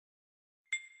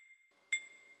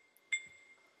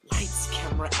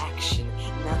camera action,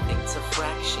 nothing to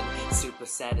fraction, super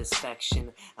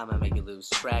satisfaction, I'ma make you lose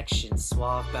traction.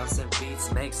 Suave bouncing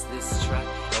beats makes this track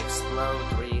explode.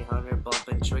 300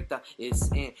 bumping trick that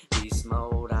is in beast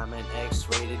mode. I'm an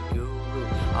X-rated guru,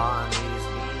 all I need is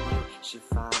me and you. She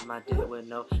find my dick with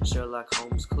no Sherlock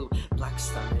Holmes clue. Black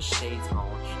stunner shades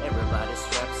on, everybody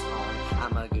straps on.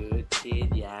 I'm a good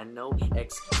kid, yeah I know.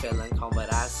 Ex-felon calm,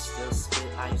 but I still spit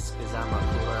ice, cause I'm a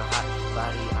cooler hot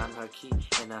body. I'm her key,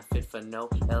 and I fit for no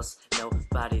else,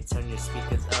 nobody. Turn your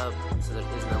speakers up, so there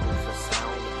is no room for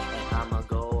sound. And I'ma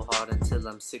go hard until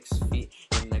I'm 6 feet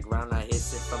in the ground. I hit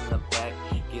it from the back,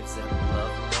 gives them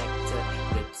love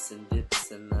nectar, rips and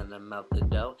dips, and then I'm out the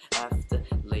door after.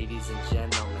 Ladies and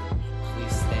gentlemen,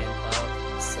 please stand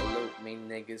up, salute me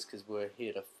niggas, cause we're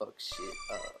here to fuck shit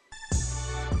up.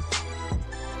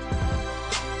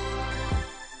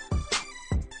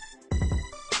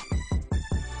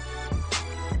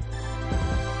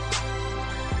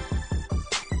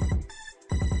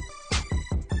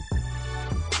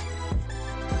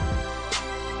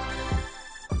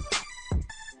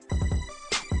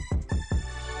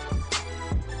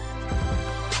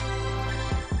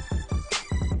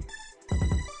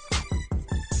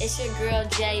 It's your girl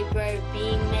J Bird,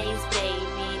 B-Maze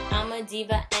baby. I'm a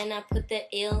diva and I put the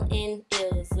ill in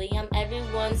Illsley. I'm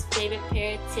everyone's favorite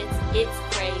pair of tits,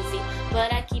 it's crazy,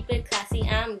 but I keep it classy,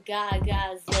 I'm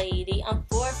Gaga's lady. I'm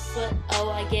 4 foot, oh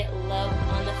I get low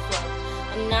on the floor.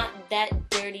 I'm not that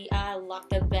dirty, I lock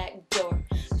the back door.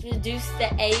 Produce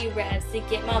the Arabs to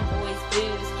get my boys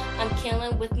booze. I'm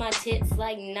killing with my tits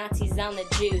like Nazis on the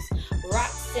Jews.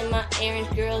 Rocks in my orange,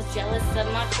 girls jealous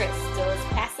of my crystals.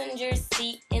 Passenger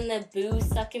seat in the booze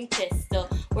sucking pistol.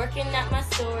 Working at my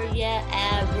store, yeah,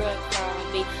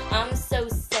 Abercrombie. I'm so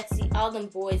sexy, all them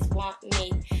boys want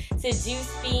me.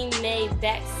 Seduce being made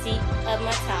backseat of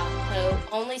my Tahoe.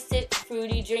 Only sip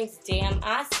fruity drinks, damn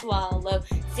I swallow.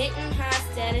 Sitting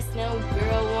high status, no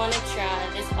girl wanna try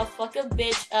this. I'll fuck a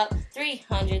bitch up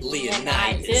 300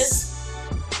 Leonidas.